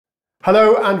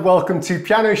Hello and welcome to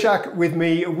Piano Shack with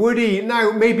me, Woody. Now,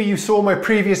 maybe you saw my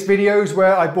previous videos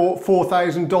where I bought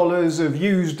 $4,000 of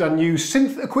used and new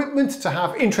synth equipment to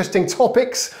have interesting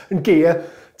topics and gear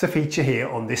to feature here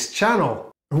on this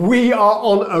channel. We are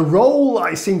on a roll.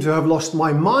 I seem to have lost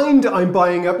my mind. I'm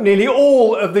buying up nearly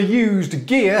all of the used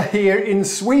gear here in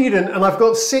Sweden, and I've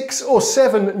got 6 or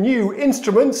 7 new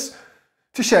instruments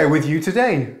to share with you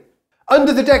today.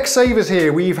 Under the deck savers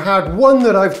here, we've had one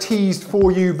that I've teased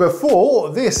for you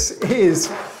before. This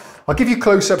is, I'll give you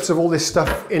close-ups of all this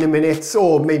stuff in a minute,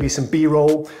 or maybe some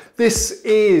B-roll. This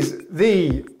is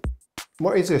the,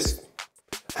 what is this?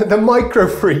 The Micro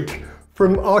Freak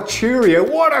from Arturia.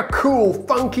 What a cool,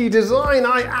 funky design.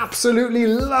 I absolutely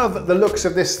love the looks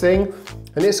of this thing.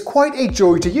 And it's quite a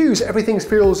joy to use. Everything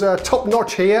feels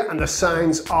top-notch here and the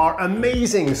sounds are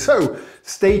amazing. So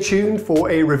stay tuned for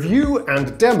a review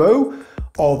and demo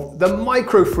of the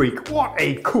Micro Freak. What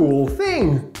a cool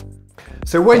thing.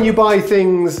 So when you buy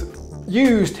things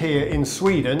used here in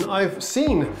Sweden, I've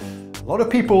seen a lot of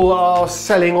people are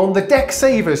selling on the deck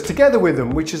savers together with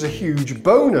them, which is a huge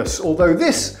bonus. Although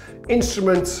this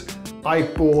instrument I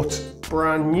bought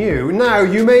brand new. Now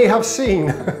you may have seen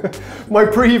my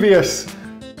previous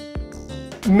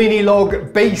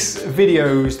Minilog bass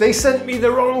videos. They sent me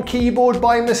the wrong keyboard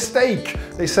by mistake.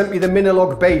 They sent me the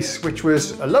Minilog bass, which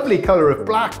was a lovely color of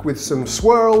black with some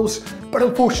swirls, but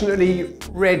unfortunately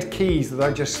red keys that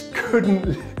I just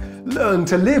couldn't learn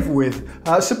to live with.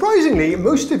 Surprisingly,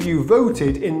 most of you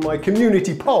voted in my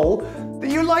community poll that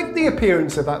you liked the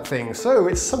appearance of that thing, so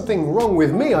it's something wrong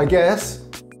with me, I guess.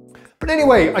 But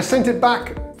anyway, I sent it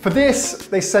back for this.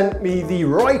 They sent me the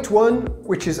right one,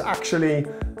 which is actually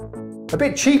a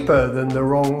bit cheaper than the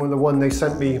one they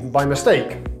sent me by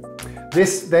mistake.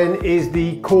 This then is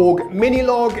the Korg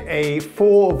Minilog, a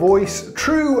 4-voice,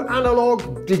 true analog,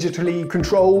 digitally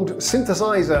controlled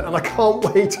synthesizer, and I can't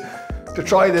wait to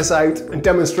try this out and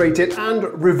demonstrate it and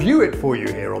review it for you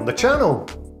here on the channel.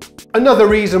 Another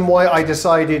reason why I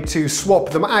decided to swap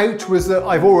them out was that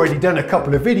I've already done a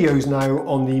couple of videos now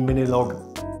on the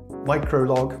Minilog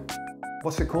Microlog.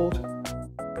 What's it called?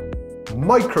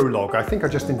 Microlog. I think I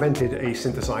just invented a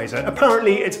synthesizer.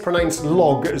 Apparently it's pronounced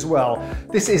log as well.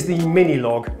 This is the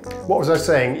Minilog. What was I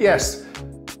saying? Yes,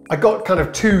 I got kind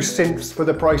of 2 synths for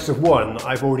the price of 1.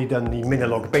 I've already done the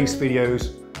Minilog bass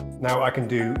videos. Now I can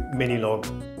do Minilog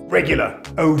regular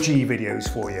OG videos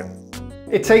for you.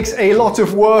 It takes a lot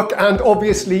of work and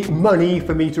obviously money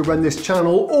for me to run this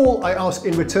channel. All I ask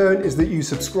in return is that you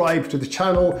subscribe to the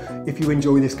channel if you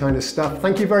enjoy this kind of stuff.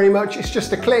 Thank you very much. It's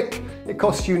just a click. It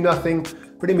costs you nothing,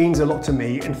 but it means a lot to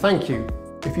me, and thank you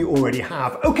if you already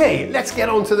have. Okay, let's get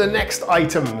on to the next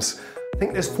items. I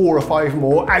think there's 4 or 5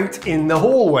 more out in the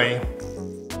hallway.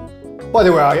 By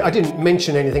the way, I didn't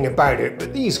mention anything about it,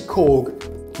 but these Korg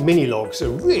Minilogs are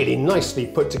really nicely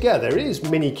put together. It is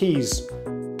mini keys,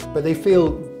 but they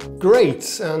feel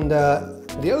great, and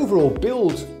the overall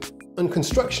build and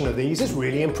construction of these is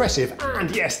really impressive.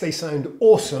 And yes, they sound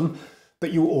awesome,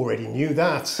 but you already knew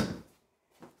that.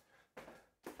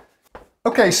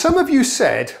 Okay, some of you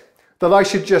said that I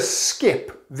should just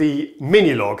skip the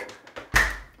Minilog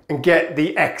and get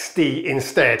the XD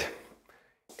instead.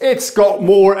 It's got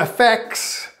more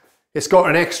effects, it's got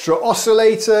an extra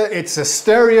oscillator, it's a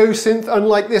stereo synth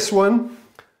unlike this one.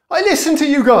 I listened to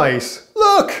you guys.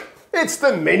 Look, it's the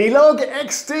Minilog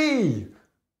XD.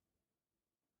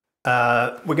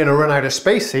 We're going to run out of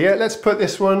space here. Let's put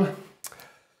this one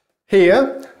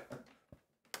here.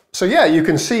 So yeah, you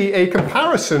can see a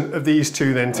comparison of these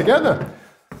two then together.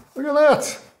 Look at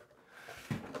that.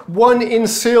 One in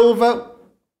silver,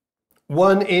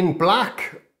 one in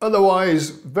black, otherwise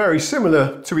very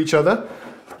similar to each other.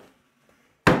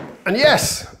 And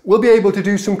yes, we'll be able to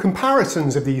do some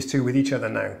comparisons of these two with each other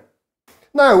now.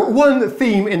 Now, one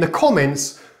theme in the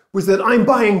comments was that I'm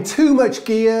buying too much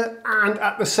gear and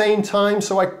at the same time,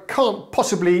 so I can't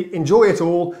possibly enjoy it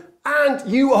all, and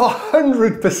you are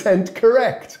 100%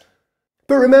 correct.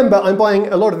 But remember, I'm buying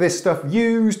a lot of this stuff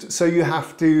used, so you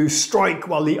have to strike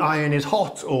while the iron is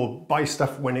hot or buy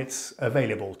stuff when it's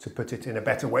available, to put it in a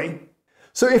better way.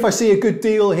 So if I see a good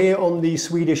deal here on the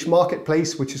Swedish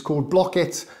marketplace, which is called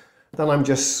Blocket, then I'm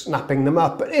just snapping them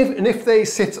up. And if they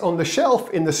sit on the shelf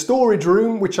in the storage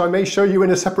room, which I may show you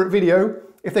in a separate video,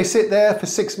 if they sit there for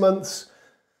 6 months,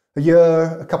 a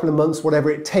year, a couple of months,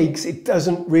 whatever it takes, it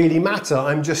doesn't really matter.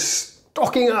 I'm just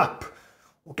stocking up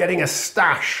or getting a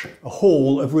stash, a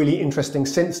haul of really interesting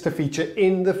synths to feature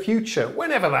in the future,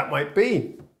 whenever that might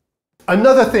be.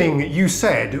 Another thing you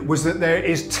said was that there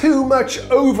is too much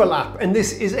overlap and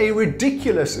this is a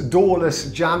ridiculous doorless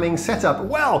jamming setup.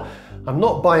 Well, I'm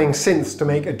not buying synths to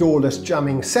make a doorless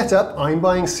jamming setup. I'm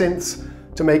buying synths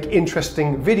to make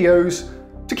interesting videos,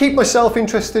 to keep myself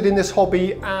interested in this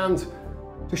hobby and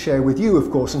to share with you,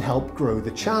 of course, and help grow the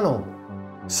channel.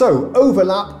 So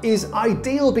overlap is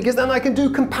ideal because then I can do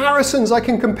comparisons. I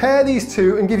can compare these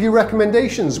two and give you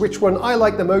recommendations, which one I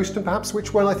like the most and perhaps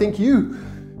which one I think you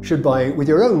should buy with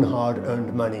your own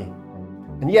hard-earned money.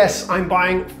 And yes, I'm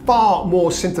buying far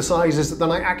more synthesizers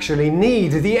than I actually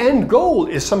need. The end goal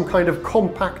is some kind of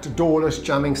compact doorless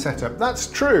jamming setup. That's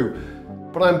true,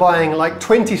 but I'm buying like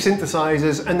 20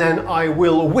 synthesizers and then I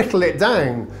will whittle it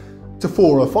down to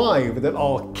 4 or 5 that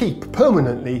I'll keep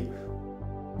permanently,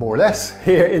 more or less,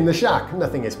 here in the shack.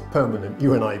 Nothing is permanent,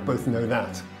 you and I both know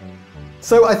that.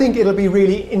 So I think it'll be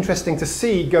really interesting to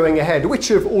see going ahead which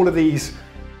of all of these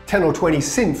 10 or 20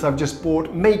 synths I've just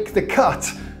bought make the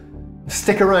cut,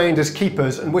 stick around as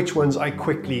keepers, and which ones I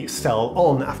quickly sell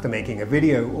on after making a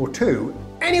video or two.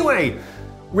 Anyway,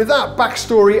 with that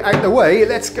backstory out the way,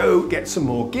 let's go get some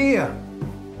more gear.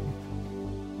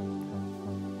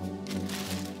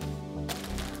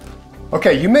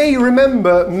 Okay, you may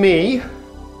remember me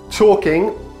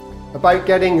talking about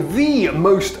getting the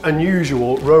most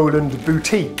unusual Roland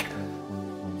boutique.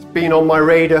 It's been on my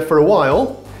radar for a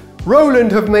while.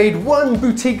 Roland have made one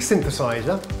boutique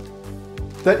synthesizer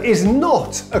that is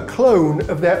not a clone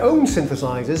of their own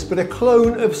synthesizers, but a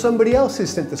clone of somebody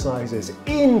else's synthesizers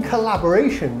in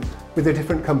collaboration with a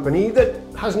different company that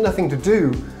has nothing to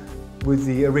do with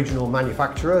the original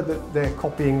manufacturer that they're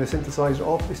copying the synthesizer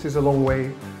off. This is a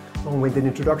long-winded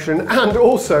introduction. And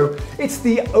also, it's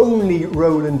the only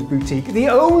Roland boutique, the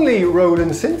only Roland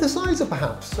synthesizer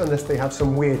perhaps, unless they have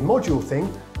some weird module thing,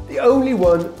 the only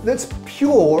one that's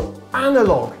pure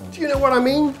analog. Do you know what I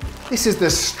mean? This is the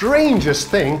strangest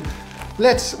thing.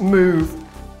 Let's move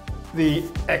the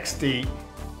XD.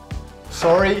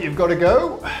 Sorry, you've got to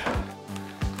go.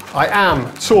 I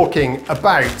am talking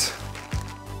about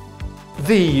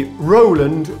the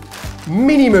Roland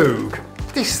Mini Moog.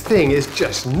 This thing is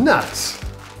just nuts.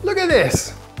 Look at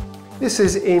this. This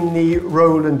is in the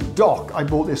Roland dock. I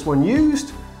bought this one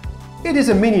used. It is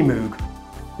a Mini Moog.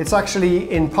 It's actually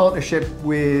in partnership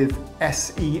with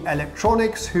SE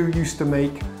Electronics, who used to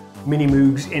make Mini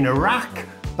Moogs in Iraq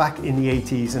back in the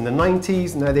 80s and the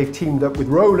 90s. Now they've teamed up with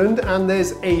Roland, and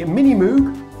there's a Mini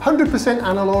Moog, 100%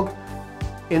 analog,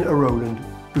 in a Roland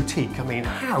boutique. I mean,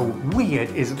 how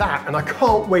weird is that? And I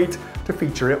can't wait to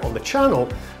feature it on the channel.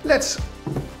 Let's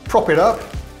prop it up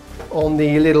on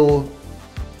the little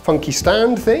funky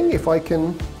stand thing, if I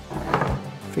can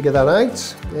figure that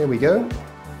out. There we go.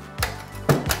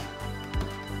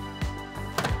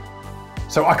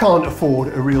 So I can't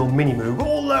afford a real Mini Moog,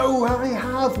 although I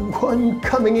have one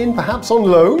coming in perhaps on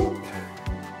loan,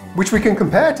 which we can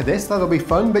compare to this. That'll be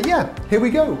fun. But yeah, here we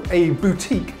go, a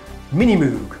boutique Mini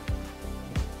Moog.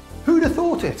 Who'd have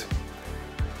thought it?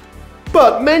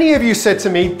 But many of you said to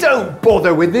me, don't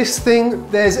bother with this thing.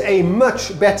 There's a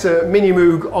much better Mini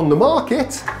Moog on the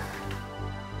market.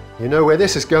 You know where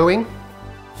this is going.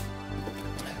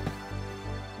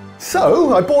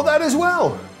 So I bought that as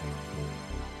well.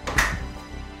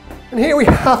 And here we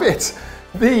have it,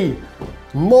 the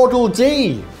Model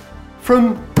D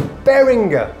from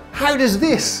Behringer. How does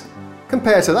this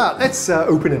compare to that? Let's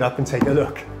open it up and take a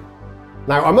look.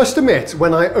 Now, I must admit,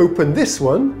 when I opened this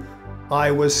one,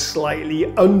 I was slightly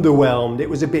underwhelmed. It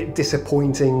was a bit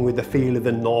disappointing with the feel of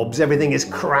the knobs. Everything is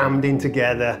crammed in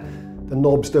together. The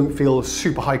knobs don't feel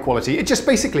super high quality. It just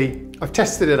basically, I've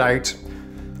tested it out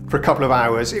for a couple of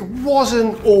hours. It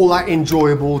wasn't all that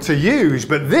enjoyable to use,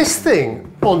 but this thing,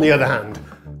 on the other hand,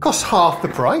 costs half the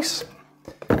price,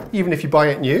 even if you buy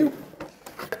it new.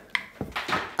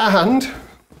 And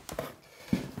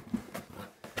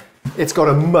it's got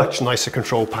a much nicer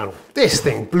control panel. This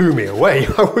thing blew me away.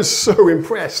 I was so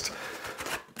impressed.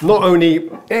 Not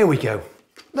only, there we go,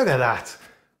 look at that.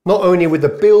 Not only with the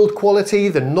build quality,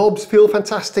 the knobs feel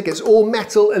fantastic, it's all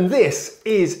metal, and this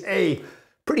is a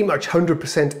pretty much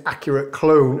 100% accurate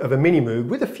clone of a Mini Moog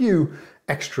with a few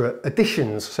extra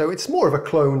additions. So it's more of a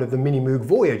clone of the Mini Moog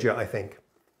Voyager, I think.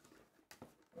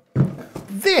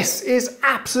 This is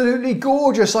absolutely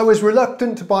gorgeous. I was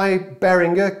reluctant to buy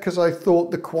Behringer because I thought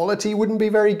the quality wouldn't be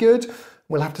very good.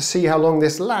 We'll have to see how long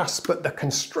this lasts, but the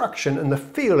construction and the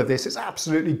feel of this is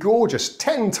absolutely gorgeous.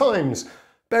 10 times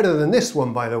better than this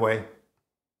one, by the way.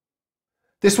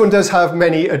 This one does have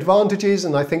many advantages,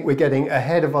 and I think we're getting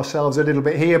ahead of ourselves a little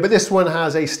bit here, but this one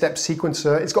has a step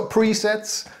sequencer. It's got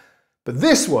presets, but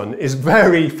this one is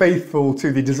very faithful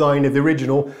to the design of the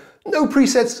original. No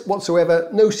presets whatsoever,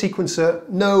 no sequencer,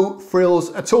 no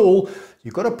frills at all.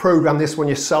 You've got to program this one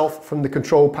yourself from the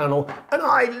control panel, and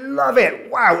I love it.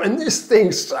 Wow, and this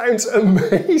thing sounds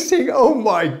amazing. Oh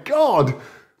my God.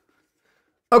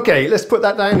 Okay, let's put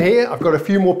that down here. I've got a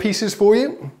few more pieces for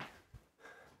you.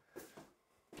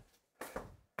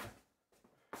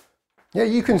 Yeah,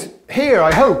 you can hear,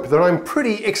 I hope, that I'm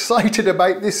pretty excited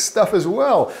about this stuff as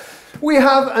well. We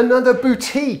have another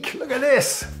boutique. Look at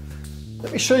this.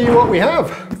 Let me show you what we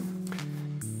have.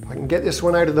 I can get this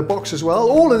one out of the box as well.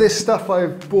 All of this stuff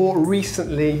I've bought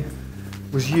recently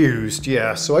was used,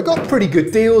 yeah. So I got pretty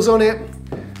good deals on it.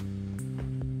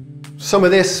 Some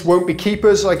of this won't be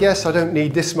keepers, I guess. I don't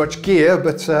need this much gear,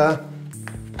 but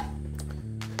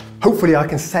hopefully I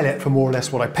can sell it for more or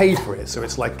less what I paid for it. So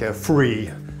it's like a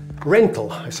free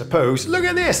rental, I suppose. Look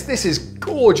at this, this is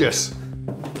gorgeous.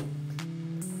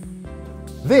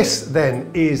 This then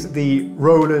is the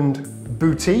Roland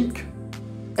Boutique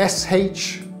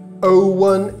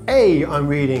SH01A I'm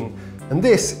reading. And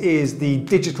this is the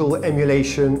digital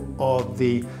emulation of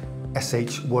the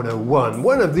SH101,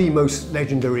 one of the most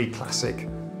legendary classic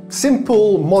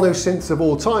simple monosynths of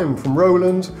all time from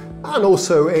Roland, and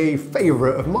also a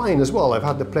favourite of mine as well. I've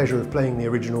had the pleasure of playing the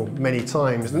original many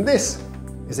times, and this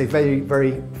is a very,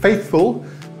 very faithful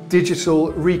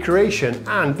digital recreation,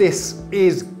 and this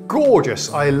is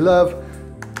gorgeous. I love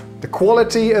the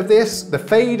quality of this. The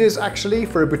faders actually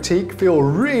for a boutique feel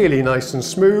really nice and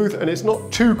smooth, and it's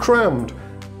not too crammed.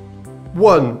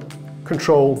 One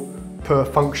control per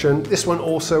function. This one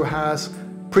also has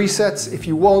presets if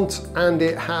you want, and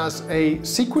it has a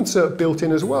sequencer built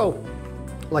in as well,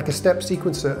 like a step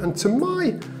sequencer. And to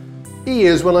my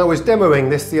ears, when I was demoing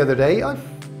this the other day, I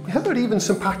heard even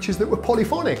some patches that were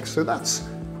polyphonic, so that's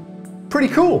pretty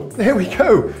cool. There we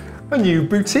go. A new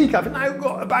boutique. I've now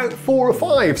got about 4 or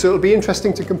 5, so it'll be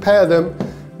interesting to compare them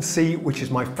and see which is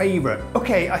my favorite.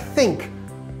 Okay, I think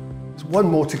there's one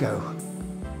more to go.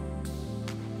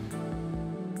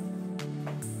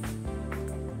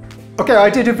 Okay, I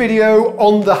did a video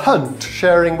on the hunt,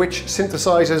 sharing which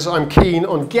synthesizers I'm keen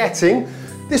on getting.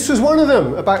 This was one of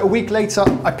them. About a week later,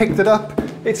 I picked it up.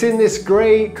 It's in this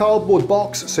grey cardboard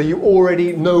box, so you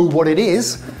already know what it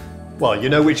is. Well, you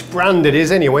know which brand it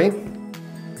is anyway.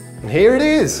 And here it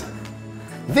is.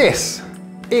 This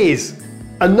is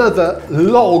another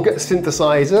log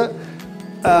synthesizer.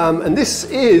 And this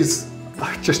is,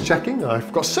 just checking,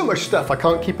 I've got so much stuff I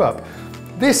can't keep up.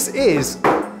 This is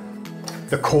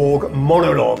the Korg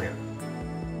Monolog.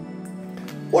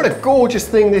 What a gorgeous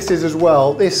thing this is as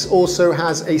well. This also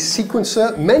has a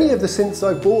sequencer. Many of the synths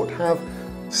I've bought have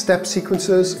step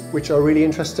sequencers, which are really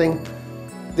interesting.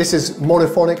 This is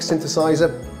monophonic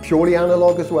synthesizer, purely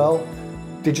analog as well,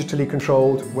 digitally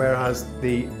controlled, whereas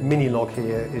the mini log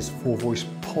here is 4-voice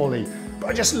poly. But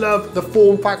I just love the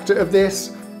form factor of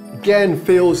this. Again,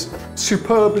 feels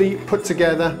superbly put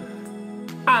together.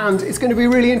 And it's going to be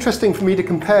really interesting for me to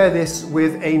compare this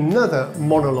with another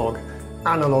monolog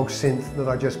analog synth that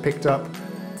I just picked up,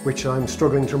 which I'm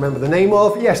struggling to remember the name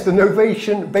of. Yes, the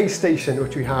Novation Bass Station,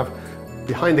 which we have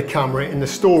behind the camera in the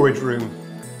storage room.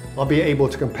 I'll be able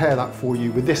to compare that for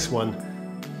you with this one.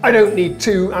 I don't need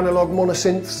 2 analog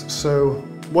monosynths, so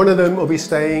one of them will be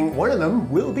staying, one of them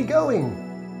will be going.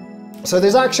 So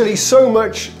there's actually so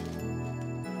much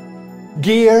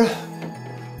gear,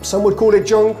 some would call it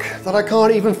junk, that I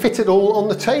can't even fit it all on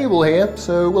the table here,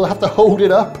 so we'll have to hold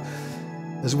it up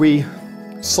as we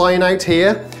sign out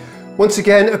here. Once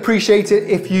again, appreciate it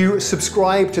if you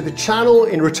subscribe to the channel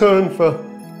in return for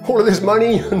all of this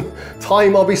money and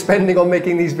time I'll be spending on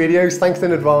making these videos. Thanks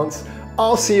in advance.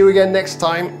 I'll see you again next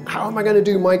time. How am I going to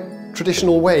do my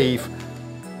traditional wave?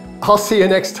 I'll see you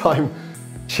next time.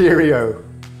 Cheerio.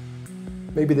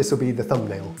 Maybe this will be the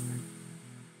thumbnail.